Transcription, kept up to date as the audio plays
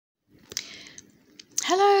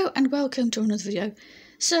and welcome to another video.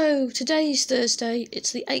 So today is Thursday,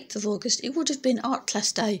 it's the 8th of August. It would have been art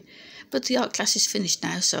class day, but the art class is finished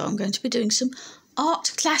now, so I'm going to be doing some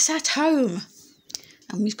art class at home.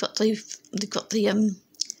 And we've got the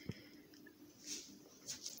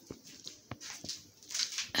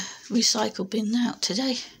recycle bin out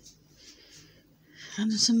today.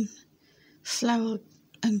 And some flower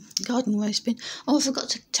garden waste bin. Oh, I forgot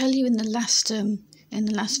to tell you in the last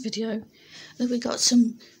video that we got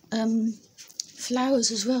some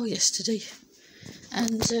flowers as well yesterday,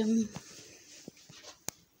 and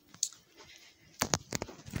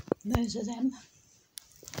those are them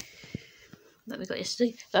that we got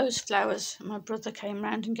yesterday. Those flowers, my brother came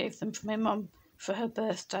round and gave them for my mum for her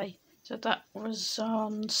birthday. So that was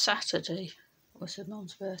on Saturday, was her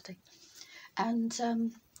mum's birthday. And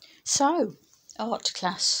so art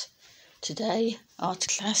class today. Art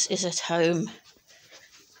class is at home.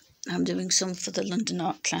 I'm doing some for the London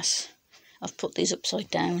art class. I've put these upside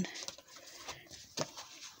down.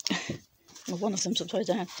 Well, one of them's upside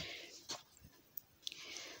down.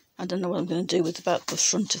 I don't know what I'm going to do with about the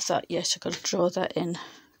front of that yet. I've got to draw that in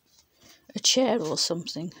a chair or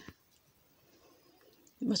something.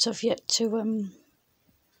 But I've yet to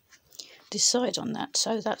decide on that.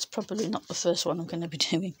 So that's probably not the first one I'm going to be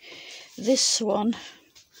doing. This one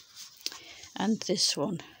and this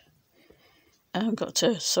one. I've got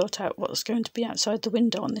to sort out what's going to be outside the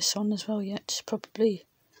window on this one as well yet. Probably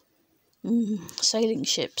sailing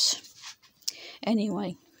ships.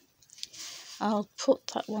 Anyway, I'll put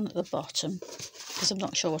that one at the bottom because I'm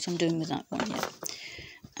not sure what I'm doing with that one yet.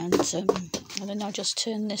 And then I'll just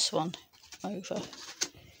turn this one over.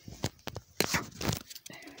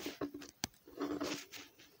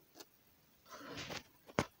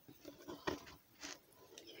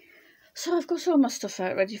 So I've got all my stuff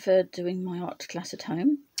out ready for doing my art class at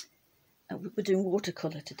home. We're doing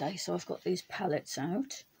watercolour today, so I've got these palettes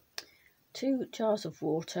out. 2 jars of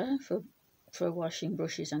water for washing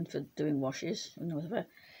brushes and for doing washes.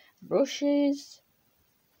 Brushes,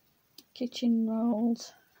 kitchen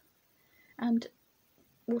rolls, and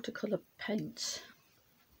watercolour paints.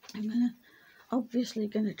 I'm obviously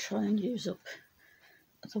going to try and use up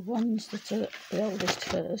the ones that are the oldest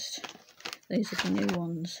first. These are the new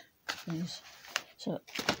ones. So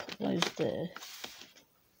put those there.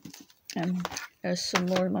 There's some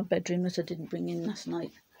more in my bedroom that I didn't bring in last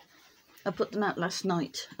night. I put them out last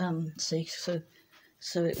night. So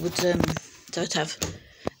it would so I'd have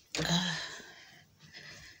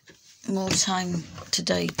more time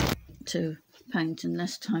today to paint and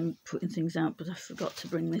less time putting things out. But I forgot to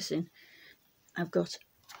bring this in. I've got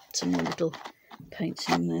some more little paints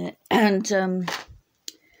in there and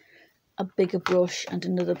a bigger brush and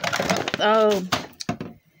another. Oh,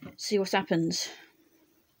 see what happens.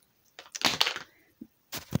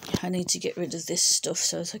 I need to get rid of this stuff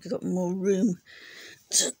so that I've got more room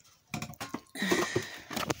to...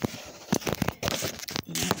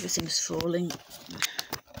 Everything's falling.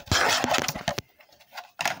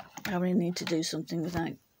 I really need to do something with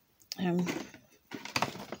that.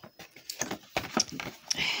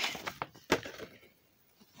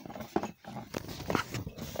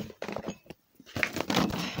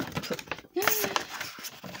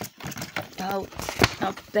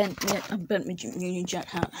 I've bent my Union Jack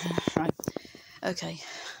hat. Right. Okay.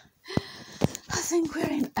 I think we're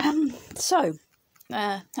in. So,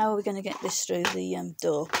 how are we going to get this through the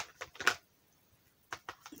door?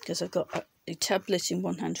 Because I've got a tablet in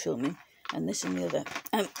one hand filming and this in the other.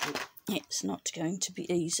 It's not going to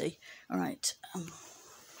be easy. All right.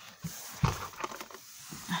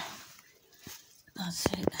 That's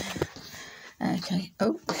it. Okay.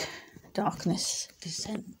 Oh, darkness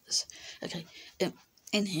descends. Okay.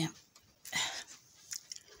 In here.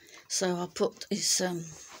 So I'll put this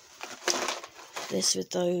with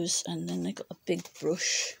those, and then I've got a big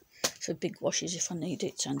brush for big washes if I need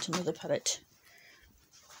it, and another palette.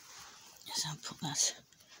 So I'll put that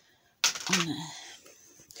on there.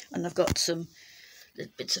 And I've got some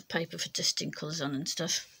bits of paper for testing colours on and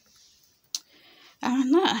stuff.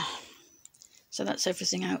 And so that's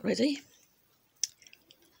everything out ready.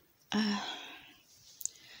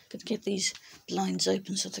 Going to get these blinds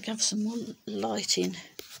open so they can have some more light in.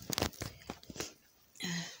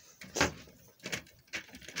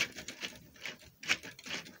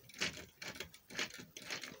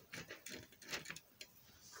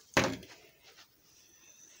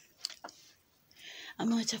 I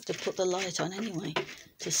might have to put the light on anyway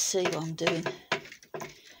to see what I'm doing.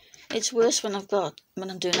 It's worse when I'm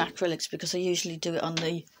doing acrylics because I usually do it on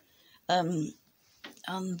the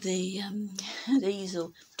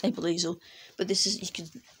easel, table easel, but this is, you can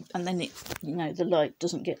and then it, you know, the light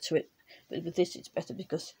doesn't get to it. But with this, it's better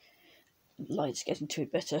because light's getting to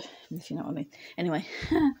it better, if you know what I mean. Anyway,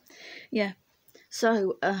 yeah.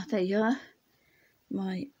 So there you are.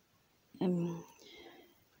 My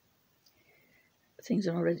things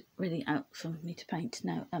are already ready out for me to paint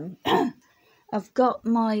now. I've got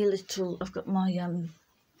my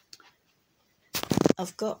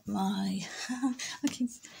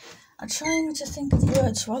I'm trying to think of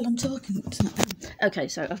words while I'm talking. Okay,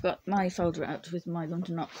 so I've got my folder out with my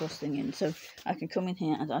London Art Course thing in, so I can come in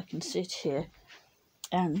here and I can sit here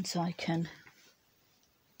and I can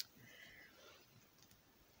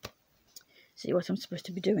see what I'm supposed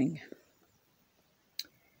to be doing.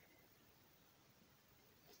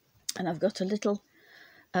 And I've got a little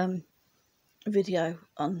video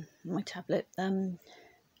on my tablet.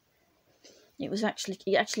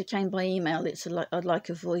 It actually came by email. It's like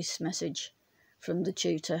a voice message from the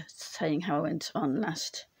tutor saying how I went on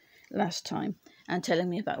last time and telling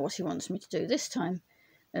me about what he wants me to do this time,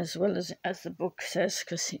 as well as the book says,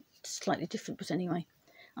 because it's slightly different. But anyway,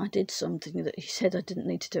 I did something that he said I didn't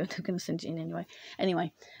need to do, and I'm going to send it in anyway.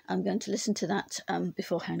 Anyway, I'm going to listen to that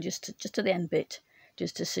beforehand, just to the end bit,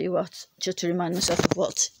 just to remind myself of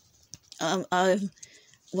what I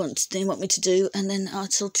they want me to do, and then I'll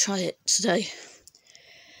try it today.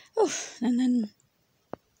 Oh, and then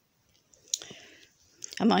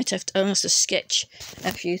I might have to sketch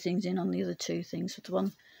a few things in on the other two things.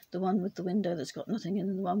 The one with the window that's got nothing in,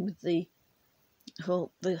 and the one with the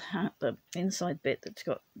inside bit that's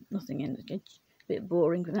got nothing in. It's a bit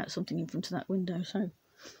boring without something in front of that window. So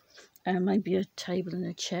maybe a table and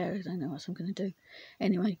a chair. I don't know what I'm going to do.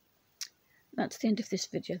 Anyway, that's the end of this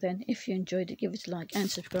video then. If you enjoyed it, give it a like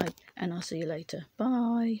and subscribe, and I'll see you later.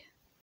 Bye.